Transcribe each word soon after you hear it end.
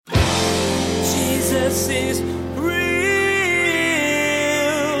Jesus is real.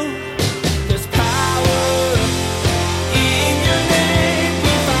 There's power in your name.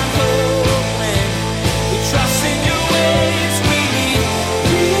 We find hope when we trust in your ways. We need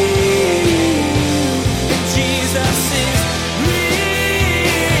you. And Jesus is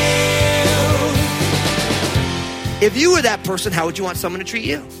real. If you were that person, how would you want someone to treat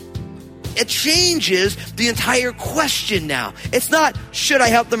you? It changes the entire question now. It's not, should I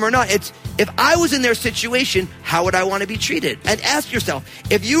help them or not? It's, if I was in their situation, how would I want to be treated? And ask yourself,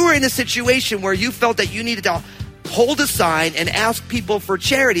 if you were in a situation where you felt that you needed to hold a sign and ask people for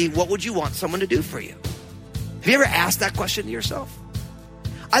charity, what would you want someone to do for you? Have you ever asked that question to yourself?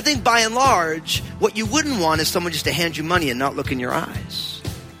 I think by and large, what you wouldn't want is someone just to hand you money and not look in your eyes.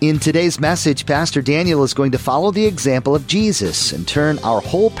 In today's message, Pastor Daniel is going to follow the example of Jesus and turn our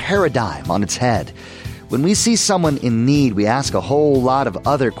whole paradigm on its head. When we see someone in need, we ask a whole lot of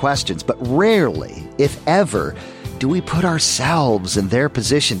other questions, but rarely, if ever, do we put ourselves in their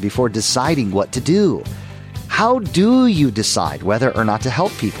position before deciding what to do. How do you decide whether or not to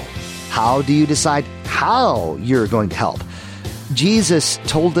help people? How do you decide how you're going to help? Jesus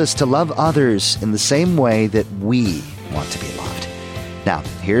told us to love others in the same way that we want to be loved. Now,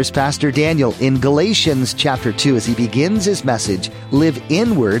 here's Pastor Daniel in Galatians chapter 2 as he begins his message, Live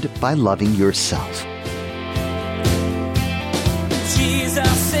Inward by Loving Yourself.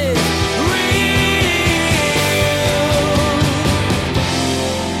 Jesus is real.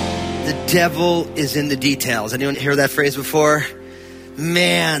 The devil is in the details. Anyone hear that phrase before?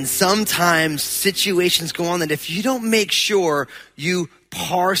 Man, sometimes situations go on that if you don't make sure you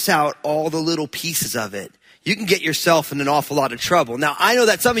parse out all the little pieces of it, you can get yourself in an awful lot of trouble. Now, I know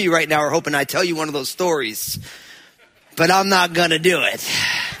that some of you right now are hoping I tell you one of those stories, but I'm not going to do it.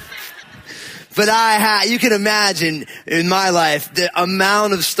 But you can imagine in my life the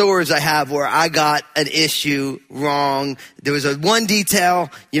amount of stories I have where I got an issue wrong. There was one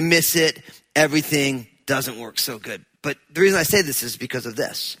detail, you miss it, everything doesn't work so good. But the reason I say this is because of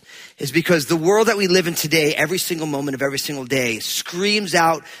this. Is because the world that we live in today, every single moment of every single day, screams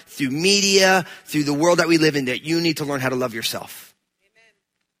out through media, through the world that we live in, that you need to learn how to love yourself. Amen.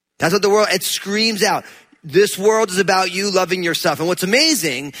 That's what the world, it screams out. This world is about you loving yourself. And what's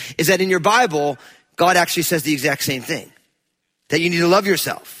amazing is that in your Bible, God actually says the exact same thing. That you need to love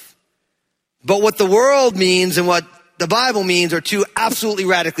yourself. But what the world means and what the Bible means are two absolutely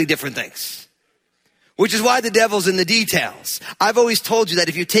radically different things. Which is why the devil's in the details. I've always told you that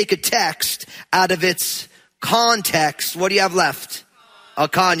if you take a text out of its context, what do you have left? A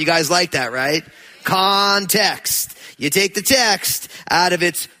con. You guys like that, right? Context. You take the text out of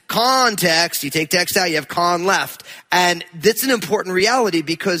its context, you take text out, you have con left. And that's an important reality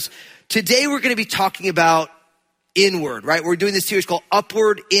because today we're going to be talking about inward, right? We're doing this series called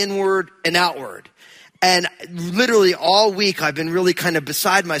Upward, Inward, and Outward. And literally all week I've been really kind of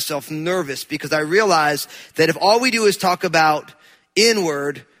beside myself, nervous, because I realize that if all we do is talk about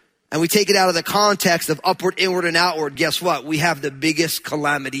inward and we take it out of the context of upward, inward, and outward, guess what? We have the biggest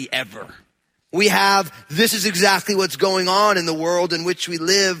calamity ever. This is exactly what's going on in the world in which we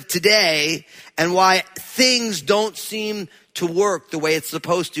live today and why things don't seem to work the way it's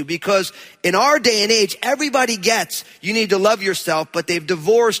supposed to. Because in our day and age, everybody gets you need to love yourself, but they've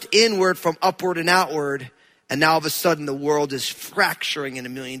divorced inward from upward and outward. And now all of a sudden the world is fracturing in a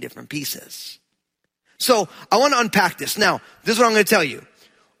million different pieces. So I want to unpack this. Now, this is what I'm going to tell you.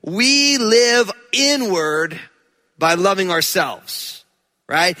 We live inward by loving ourselves,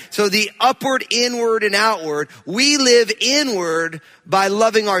 right? So the upward, inward, and outward, we live inward by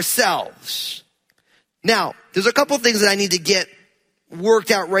loving ourselves. Now, there's a couple of things that I need to get worked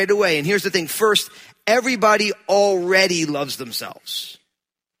out right away. And here's the thing. First, everybody already loves themselves.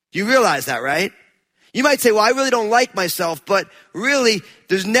 You realize that, right? You might say, well, I really don't like myself, but really,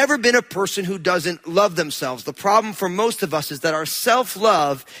 there's never been a person who doesn't love themselves. The problem for most of us is that our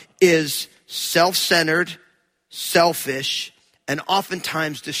self-love is self-centered, selfish, and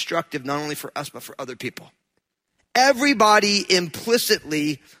oftentimes destructive, not only for us, but for other people. Everybody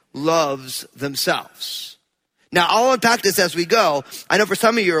implicitly loves themselves. Now, I'll unpack this as we go. I know for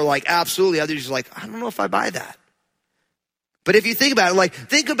some of you are like, absolutely. Others are like, I don't know if I buy that. But if you think about it,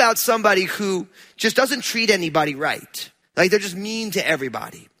 think about somebody who just doesn't treat anybody right. They're just mean to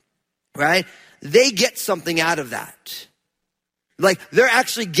everybody, right? They get something out of that. They're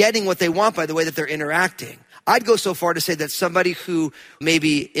actually getting what they want by the way that they're interacting. I'd go so far to say that somebody who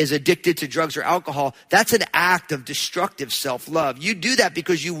maybe is addicted to drugs or alcohol, that's an act of destructive self-love. You do that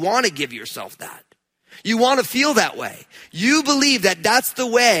because you want to give yourself that. You want to feel that way. You believe that that's the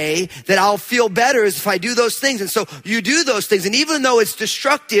way that I'll feel better is if I do those things. And so you do those things. And even though it's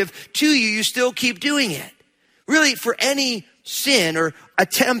destructive to you, you still keep doing it. Really, for any sin or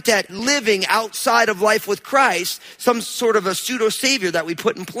attempt at living outside of life with Christ, some sort of a pseudo savior that we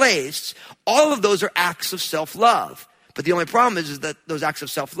put in place, all of those are acts of self-love. But the only problem is that those acts of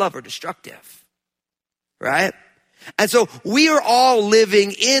self-love are destructive, right? And so we are all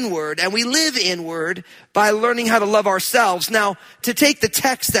living inward, and we live inward by learning how to love ourselves. Now, to take the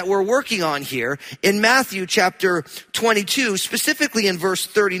text that we're working on here in Matthew chapter 22, specifically in verse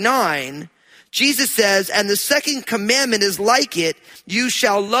 39, Jesus says, and the second commandment is like it, you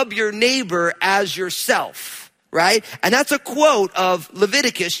shall love your neighbor as yourself, right? And that's a quote of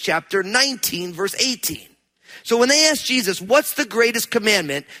Leviticus chapter 19, verse 18. So when they asked Jesus, what's the greatest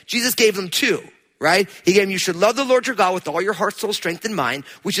commandment? Jesus gave them two, right? He gave them, you should love the Lord your God with all your heart, soul, strength, and mind,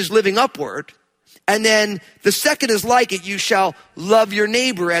 which is living upward. And then the second is like it, you shall love your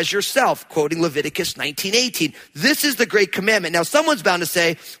neighbor as yourself, quoting Leviticus 19:18. This is the great commandment. Now, someone's bound to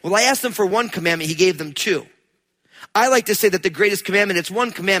say, well, I asked them for one commandment, he gave them two. I like to say that the greatest commandment, it's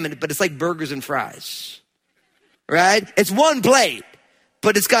one commandment, but it's like burgers and fries, right? It's one plate,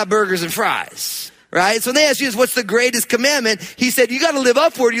 but it's got burgers and fries, right? So when they asked Jesus, what's the greatest commandment? He said, you got to live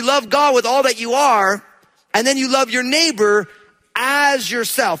upward. You love God with all that you are, and then you love your neighbor as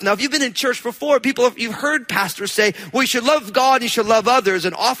yourself. Now, if you've been in church before, you've heard pastors say, well, you should love God and you should love others.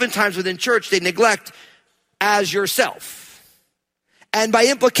 And oftentimes within church, they neglect as yourself. And by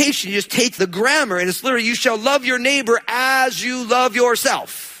implication, you just take the grammar and it's literally, you shall love your neighbor as you love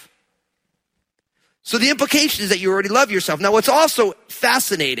yourself. So the implication is that you already love yourself. Now, what's also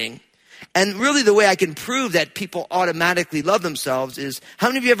fascinating, and really the way I can prove that people automatically love themselves is, how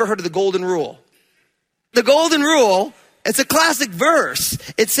many of you ever heard of the golden rule? The golden rule, it's a classic verse.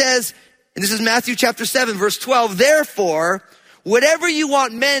 It says, and this is Matthew chapter 7, verse 12, therefore, whatever you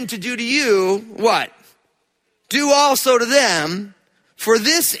want men to do to you, what? Do also to them, for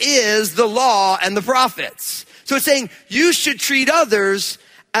this is the law and the prophets. So it's saying you should treat others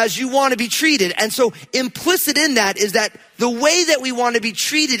as you want to be treated. And so implicit in that is that the way that we want to be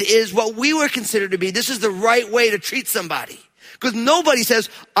treated is what we were considered to be. This is the right way to treat somebody. Because nobody says,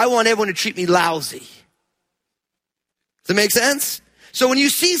 I want everyone to treat me lousy. Does that make sense? So when you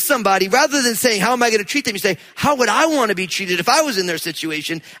see somebody, rather than saying, how am I going to treat them? You say, how would I want to be treated if I was in their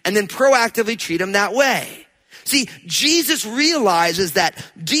situation? And then proactively treat them that way. See, Jesus realizes that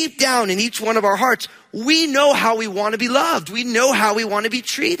deep down in each one of our hearts, we know how we want to be loved. We know how we want to be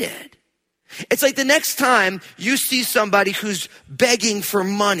treated. It's like the next time you see somebody who's begging for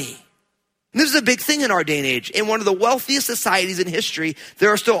money. And this is a big thing in our day and age. In one of the wealthiest societies in history, there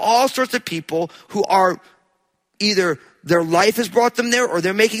are still all sorts of people who are either their life has brought them there or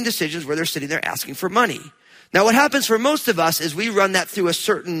they're making decisions where they're sitting there asking for money. Now, what happens for most of us is we run that through a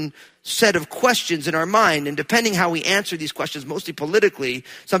certain set of questions in our mind. And depending how we answer these questions, mostly politically,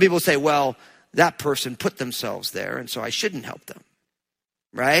 some people say, well, that person put themselves there, and so I shouldn't help them,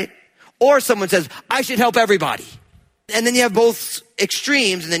 right? Or someone says, I should help everybody. And then you have both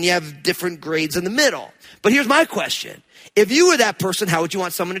extremes, and then you have different grades in the middle. But here's my question. If you were that person, how would you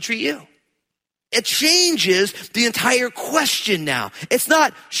want someone to treat you? It changes the entire question now. It's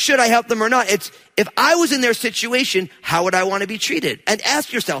not, should I help them or not? It's, if I was in their situation, how would I want to be treated? And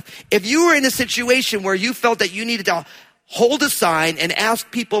ask yourself, if you were in a situation where you felt that you needed to hold a sign and ask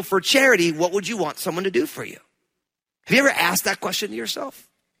people for charity, what would you want someone to do for you? Have you ever asked that question to yourself?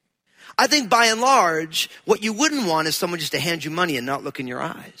 I think by and large, what you wouldn't want is someone just to hand you money and not look in your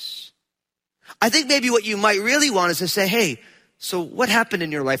eyes. I think maybe what you might really want is to say, hey, so what happened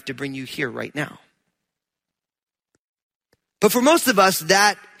in your life to bring you here right now? But for most of us,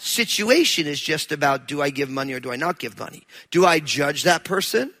 that situation is just about, do I give money or do I not give money? Do I judge that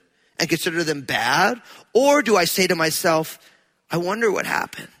person and consider them bad? Or do I say to myself, I wonder what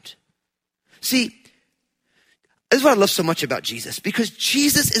happened? See, this is what I love so much about Jesus, because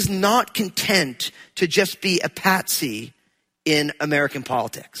Jesus is not content to just be a patsy in American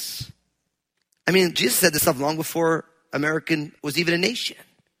politics. I mean, Jesus said this stuff long before American was even a nation,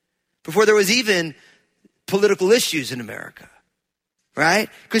 before there was even political issues in America, right?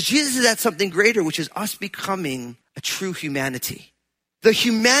 Because Jesus is at something greater, which is us becoming a true humanity. The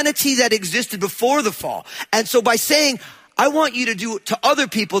humanity that existed before the fall. And so by saying, I want you to do to other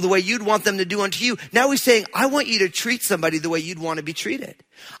people the way you'd want them to do unto you, now he's saying, I want you to treat somebody the way you'd want to be treated.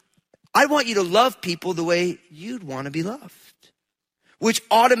 I want you to love people the way you'd want to be loved. Which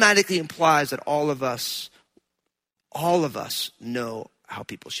automatically implies that all of us know how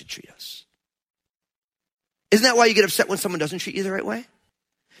people should treat us. Isn't that why you get upset when someone doesn't treat you the right way?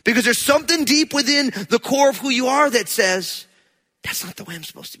 Because there's something deep within the core of who you are that says, that's not the way I'm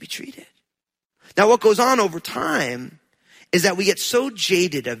supposed to be treated. Now, what goes on over time is that we get so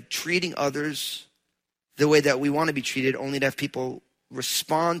jaded of treating others the way that we want to be treated, only to have people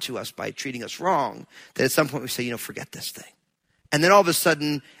respond to us by treating us wrong, that at some point we say, forget this thing. And then all of a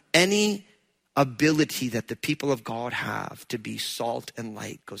sudden, any ability that the people of God have to be salt and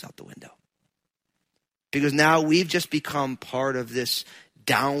light goes out the window. Because now we've just become part of this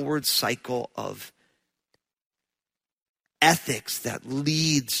downward cycle of ethics that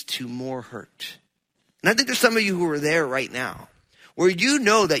leads to more hurt. And I think there's some of you who are there right now, where you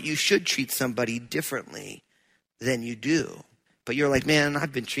know that you should treat somebody differently than you do. But you're like, man,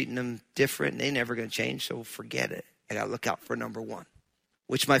 I've been treating them different. They're never going to change, so forget it. I got to look out for number one.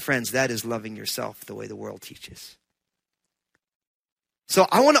 Which, my friends, that is loving yourself the way the world teaches. So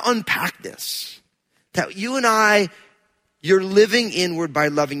I want to unpack this. That you and I, you're living inward by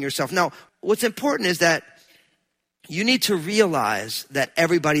loving yourself. Now, what's important is that you need to realize that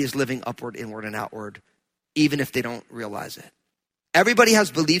everybody is living upward, inward, and outward, even if they don't realize it. Everybody has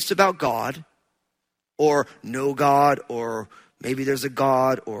beliefs about God, or no God, or maybe there's a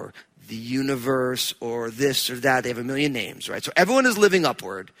God, or the universe, or this or that. They have a million names, right? So everyone is living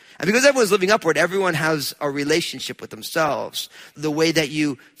upward. And because everyone's living upward, everyone has a relationship with themselves. The way that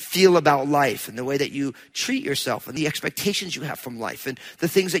you feel about life, and the way that you treat yourself, and the expectations you have from life, and the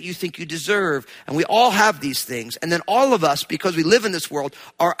things that you think you deserve. And we all have these things. And then all of us, because we live in this world,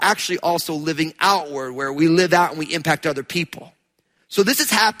 are actually also living outward, where we live out and we impact other people. So this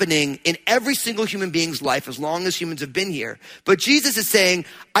is happening in every single human being's life as long as humans have been here. But Jesus is saying,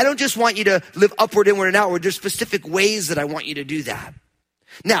 I don't just want you to live upward, inward, and outward. There's specific ways that I want you to do that.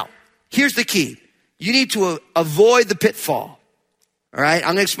 Now, here's the key. You need to avoid the pitfall. All right? I'm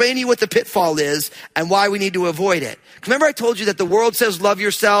going to explain to you what the pitfall is and why we need to avoid it. Remember I told you that the world says love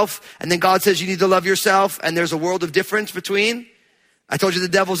yourself, and then God says you need to love yourself, and there's a world of difference between? I told you the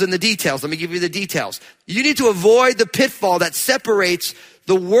devil's in the details. Let me give you the details. You need to avoid the pitfall that separates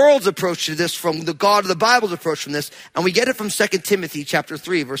the world's approach to this from the God of the Bible's approach from this. And we get it from 2 Timothy chapter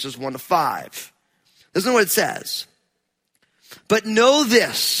 3, verses 1 to 5. Listen to what it says. But know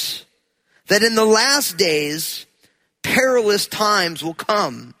this, that in the last days, perilous times will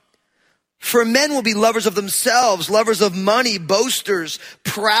come. For men will be lovers of themselves, lovers of money, boasters,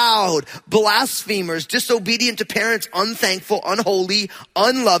 proud, blasphemers, disobedient to parents, unthankful, unholy,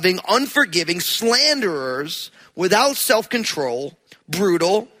 unloving, unforgiving, slanderers, without self-control,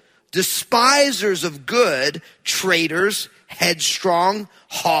 brutal, despisers of good, traitors, headstrong,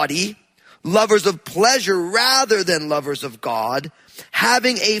 haughty, lovers of pleasure rather than lovers of God,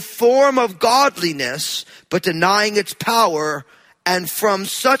 having a form of godliness, but denying its power. And from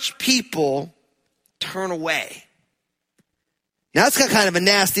such people, turn away. Now that's kind of a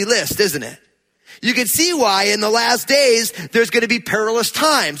nasty list, isn't it? You can see why in the last days, there's going to be perilous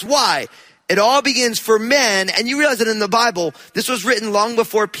times. Why? It all begins for men. And you realize that in the Bible, this was written long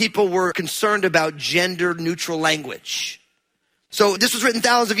before people were concerned about gender neutral language. So this was written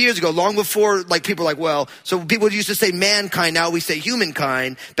thousands of years ago, long before people were like, so people used to say mankind, now we say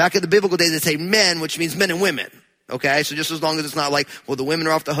humankind. Back in the biblical days, they say men, which means men and women. Okay, so just as long as it's not like, the women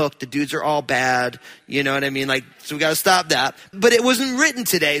are off the hook, the dudes are all bad, you know what I mean? So we gotta stop that. But it wasn't written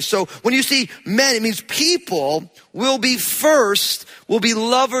today. So when you see men, it means people will be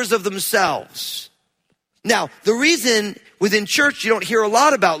lovers of themselves. Now, the reason within church you don't hear a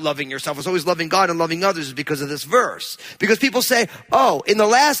lot about loving yourself, it's always loving God and loving others, is because of this verse. Because people say, in the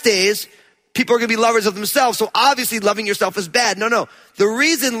last days, people are going to be lovers of themselves, so obviously loving yourself is bad. No. The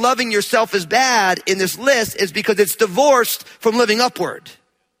reason loving yourself is bad in this list is because it's divorced from living upward,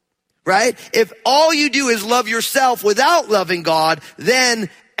 right? If all you do is love yourself without loving God, then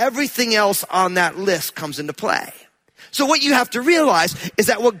everything else on that list comes into play. So what you have to realize is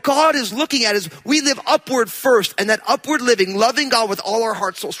that what God is looking at is we live upward first, and that upward living, loving God with all our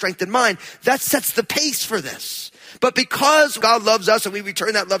heart, soul, strength, and mind, that sets the pace for this. But because God loves us and we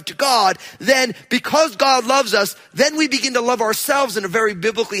return that love to God, then because God loves us, then we begin to love ourselves in a very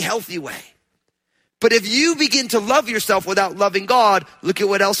biblically healthy way. But if you begin to love yourself without loving God, look at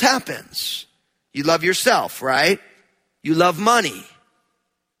what else happens. You love yourself, right? You love money,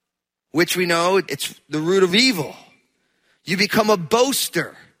 which we know it's the root of evil. You become a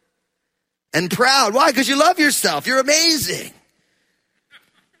boaster and proud. Why? Because you love yourself. You're amazing.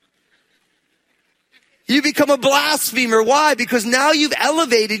 You become a blasphemer. Why? Because now you've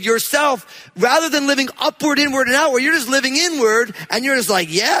elevated yourself. Rather than living upward, inward, and outward, you're just living inward, and you're just like,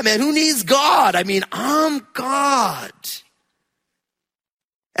 yeah, man, who needs God? I mean, I'm God.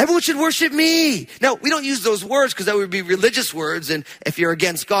 Everyone should worship me. Now, we don't use those words because that would be religious words. And if you're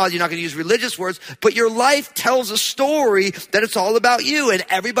against God, you're not going to use religious words. But your life tells a story that it's all about you. And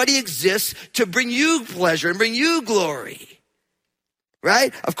everybody exists to bring you pleasure and bring you glory.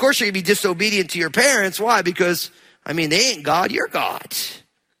 Right? Of course, you're going to be disobedient to your parents. Why? Because, they ain't God. You're God.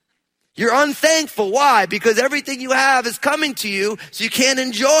 You're unthankful. Why? Because everything you have is coming to you, so you can't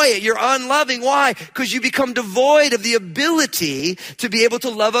enjoy it. You're unloving. Why? Because you become devoid of the ability to be able to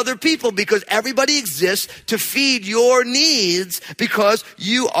love other people, because everybody exists to feed your needs because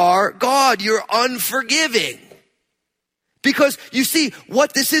you are God. You're unforgiving. Because you see,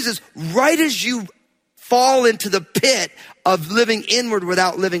 what this is right as you fall into the pit of living inward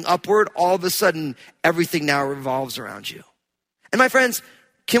without living upward, all of a sudden, everything now revolves around you. And my friends,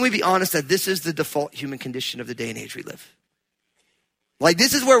 can we be honest that this is the default human condition of the day and age we live? Like,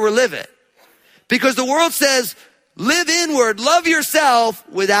 this is where we're living. Because the world says, live inward, love yourself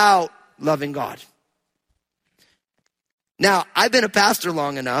without loving God. Now, I've been a pastor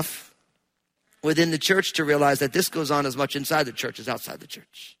long enough within the church to realize that this goes on as much inside the church as outside the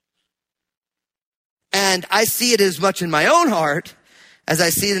church. And I see it as much in my own heart as I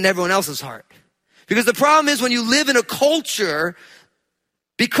see it in everyone else's heart. Because the problem is when you live in a culture,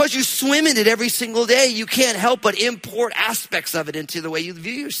 because you swim in it every single day, you can't help but import aspects of it into the way you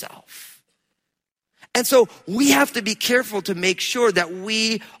view yourself. And so we have to be careful to make sure that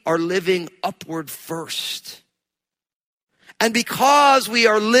we are living upward first. And because we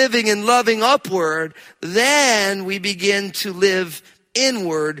are living and loving upward, then we begin to live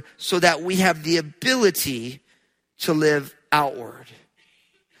inward so that we have the ability to live outward.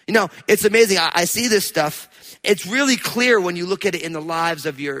 It's amazing. I see this stuff. It's really clear when you look at it in the lives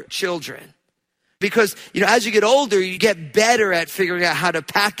of your children. Because, as you get older, you get better at figuring out how to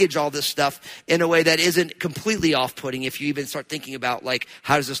package all this stuff in a way that isn't completely off-putting if you even start thinking about,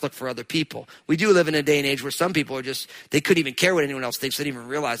 how does this look for other people? We do live in a day and age where some people are they couldn't even care what anyone else thinks. They didn't even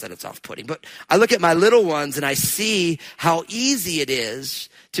realize that it's off-putting. But I look at my little ones and I see how easy it is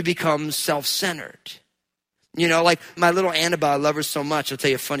to become self-centered. My little Annabelle, I love her so much. I'll tell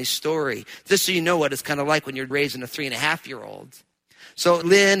you a funny story. Just so you know what it's kind of like when you're raising a 3.5-year-old. So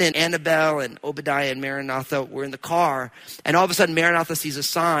Lynn and Annabelle and Obadiah and Maranatha were in the car, and all of a sudden Maranatha sees a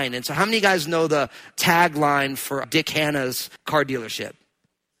sign. And so how many of you guys know the tagline for Dick Hanna's car dealership?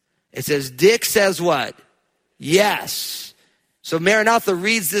 It says, Dick says what? Yes. So Maranatha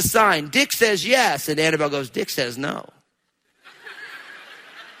reads this sign. Dick says yes. And Annabelle goes, Dick says no.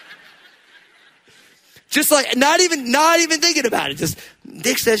 Just like, not even thinking about it. Just,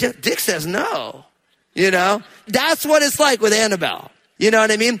 Dick says yes, Dick says no. That's what it's like with Annabelle. You know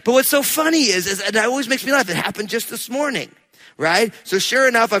what I mean? But what's so funny is, and it always makes me laugh, it happened just this morning, right? So sure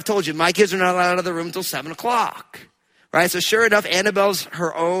enough, I've told you, my kids are not allowed out of the room until 7 o'clock, right? So sure enough, Annabelle's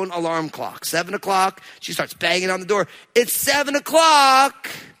her own alarm clock. 7 o'clock, she starts banging on the door. It's 7 o'clock.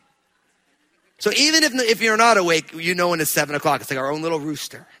 So even if you're not awake, you know when it's 7 o'clock. It's like our own little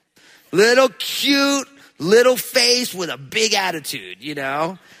rooster. Little cute, little face with a big attitude,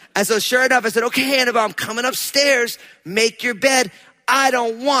 And so sure enough, I said, okay, Annabelle, I'm coming upstairs. Make your bed. I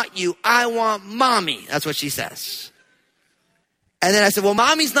don't want you. I want mommy. That's what she says. And then I said, well,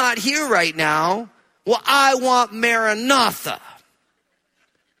 mommy's not here right now. Well, I want Maranatha.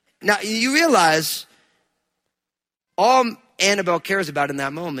 Now, you realize all Annabelle cares about in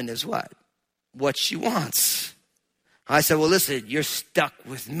that moment is what? What she wants. I said, well, listen, you're stuck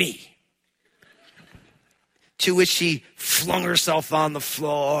with me. To which she flung herself on the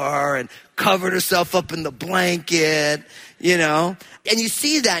floor and covered herself up in the blanket, And you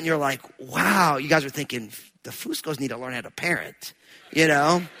see that and you're like, wow, you guys are thinking, the Fuscos need to learn how to parent,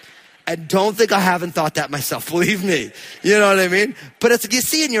 And don't think I haven't thought that myself, believe me. You know what I mean? But it's, you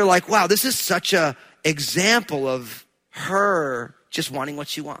see it and you're like, wow, this is such a example of her just wanting what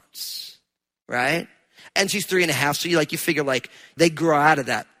she wants, right? And she's 3.5, so you figure they grow out of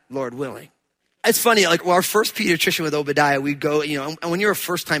that, Lord willing. It's funny, our first pediatrician with Obadiah, we'd go, and when you're a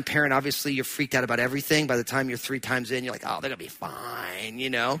first-time parent, obviously you're freaked out about everything. By the time you're 3 times in, you're like, oh, they're going to be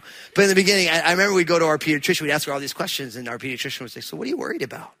fine, But in the beginning, I remember we'd go to our pediatrician, we'd ask her all these questions, and our pediatrician would say, so what are you worried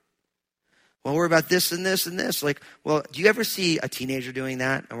about? Well, we're about this and this and this. Well, do you ever see a teenager doing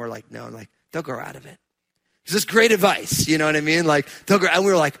that? And we're like, no. They'll grow out of it. It's just great advice, you know what I mean? They'll grow, and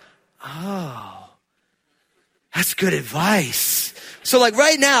we were like, oh, that's good advice. So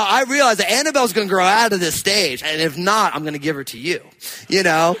right now, I realize that Annabelle's going to grow out of this stage. And if not, I'm going to give her to you,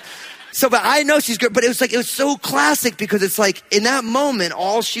 So, but I know she's good. But it was so classic because it's in that moment,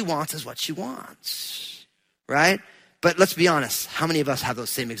 all she wants is what she wants. Right? But let's be honest. How many of us have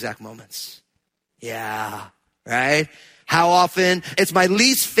those same exact moments? Yeah. Right? How often? It's my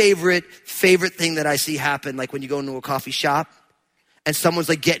least favorite thing that I see happen, like when you go into a coffee shop and someone's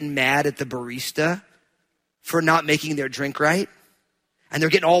like getting mad at the barista for not making their drink right. And they're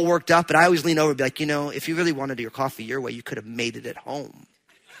getting all worked up. And I always lean over and be like, you know, if you really wanted your coffee your way, you could have made it at home.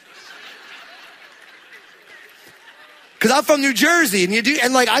 Because I'm from New Jersey,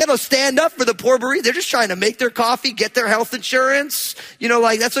 and like I gotta stand up for the poor barista. They're just trying to make their coffee, get their health insurance. You know,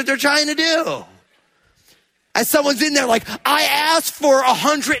 like that's what they're trying to do. And someone's in there like, I asked for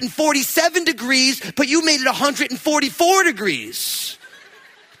 147 degrees, but you made it 144 degrees.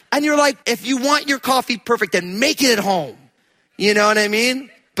 And you're like, if you want your coffee perfect, then make it at home. You know what I mean?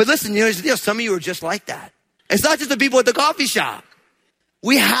 But listen, here's the deal. Some of you are just like that. It's not just the people at the coffee shop.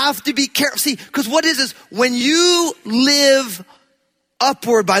 We have to be careful. See, because what is when you live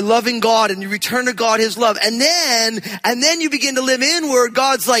upward by loving God and you return to God his love, and then you begin to live inward,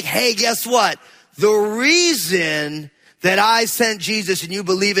 God's like, hey, guess what? The reason that I sent Jesus and you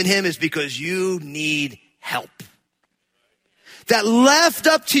believe in him is because you need help. That left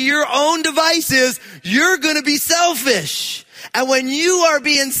up to your own devices, you're going to be selfish. And when you are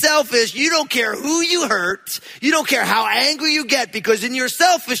being selfish, you don't care who you hurt. You don't care how angry you get, because in your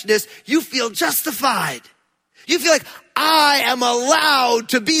selfishness, you feel justified. You feel like, I am allowed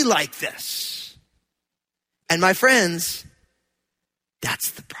to be like this. And my friends,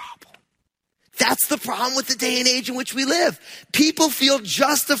 that's the problem. That's the problem with the day and age in which we live. People feel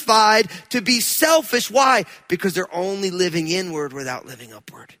justified to be selfish. Why? Because they're only living inward without living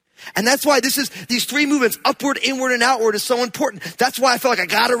upward. And that's why these three movements, upward, inward, and outward, is so important. That's why I felt like I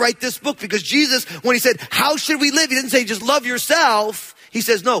got to write this book, because Jesus, when he said, how should we live? He didn't say just love yourself. He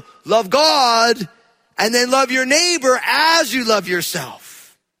says, no, love God and then love your neighbor as you love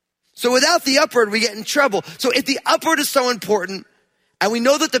yourself. So without the upward, we get in trouble. So if the upward is so important, and we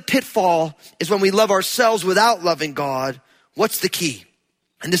know that the pitfall is when we love ourselves without loving God, what's the key?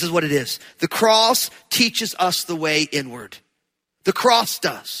 And this is what it is. The cross teaches us the way inward. The cross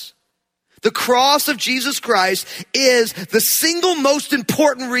does. The cross of Jesus Christ is the single most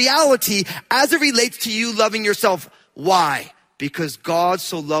important reality as it relates to you loving yourself. Why? Because God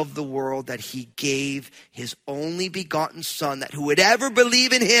so loved the world that he gave his only begotten son, that who would ever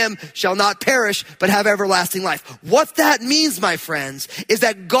believe in him shall not perish, but have everlasting life. What that means, my friends, is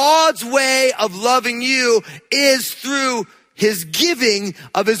that God's way of loving you is through his giving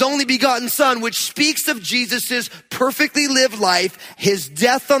of his only begotten son, which speaks of Jesus's perfectly lived life, his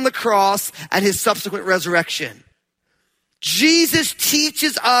death on the cross, and his subsequent resurrection. Jesus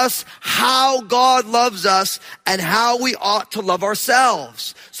teaches us how God loves us and how we ought to love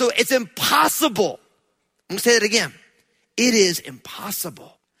ourselves. So it's impossible. I'm going to say that again. It is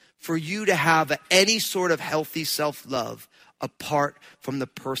impossible for you to have any sort of healthy self-love apart from the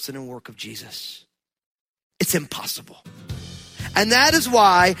person and work of Jesus. It's impossible. And that is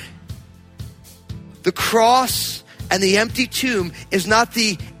why the cross and the empty tomb is not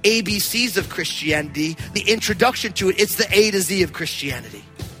the ABCs of Christianity, the introduction to it. It's the A to Z of Christianity.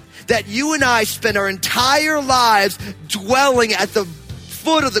 That you and I spend our entire lives dwelling at the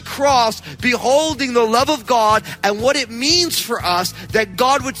foot of the cross, beholding the love of God and what it means for us that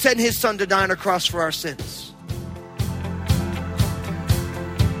God would send his son to die on a cross for our sins.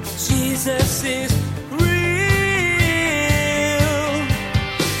 Jesus is real.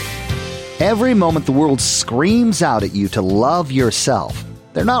 Every moment the world screams out at you to love yourself.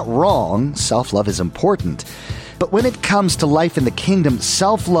 They're not wrong. Self-love is important. But when it comes to life in the kingdom,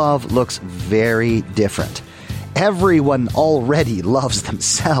 self-love looks very different. Everyone already loves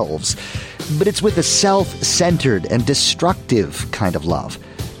themselves, but it's with a self-centered and destructive kind of love.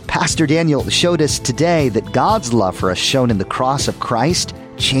 Pastor Daniel showed us today that God's love for us, shown in the cross of Christ,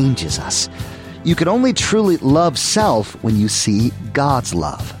 changes us. You can only truly love self when you see God's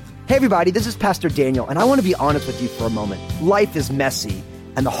love. Hey everybody, this is Pastor Daniel, and I want to be honest with you for a moment. Life is messy,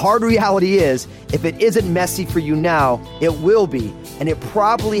 and the hard reality is, if it isn't messy for you now, it will be, and it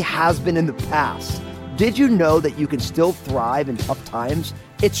probably has been in the past. Did you know that you can still thrive in tough times?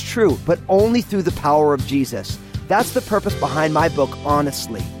 It's true, but only through the power of Jesus. That's the purpose behind my book,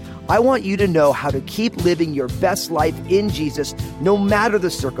 Honestly. I want you to know how to keep living your best life in Jesus, no matter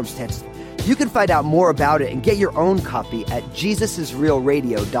the circumstances. You can find out more about it and get your own copy at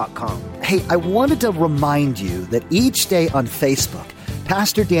JesusIsRealRadio.com. Hey, I wanted to remind you that each day on Facebook,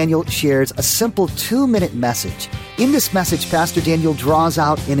 Pastor Daniel shares a simple 2-minute message. In this message, Pastor Daniel draws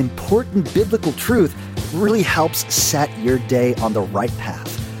out an important biblical truth that really helps set your day on the right path.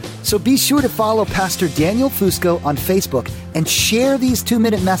 So be sure to follow Pastor Daniel Fusco on Facebook and share these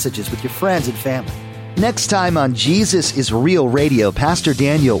 2-minute messages with your friends and family. Next time on Jesus is Real Radio, Pastor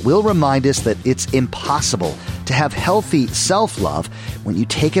Daniel will remind us that it's impossible to to have healthy self-love when you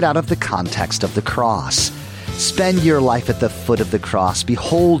take it out of the context of the cross. Spend your life at the foot of the cross,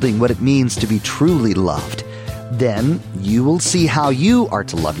 beholding what it means to be truly loved. Then you will see how you are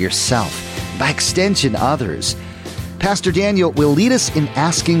to love yourself, by extension others. Pastor Daniel will lead us in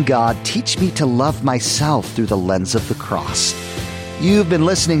asking God, teach me to love myself through the lens of the cross. You've been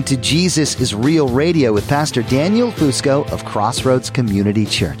listening to Jesus is Real Radio with Pastor Daniel Fusco of Crossroads Community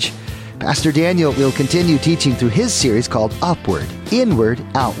Church. Pastor Daniel will continue teaching through his series called Upward, Inward,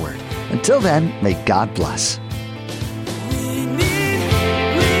 Outward. Until then, may God bless.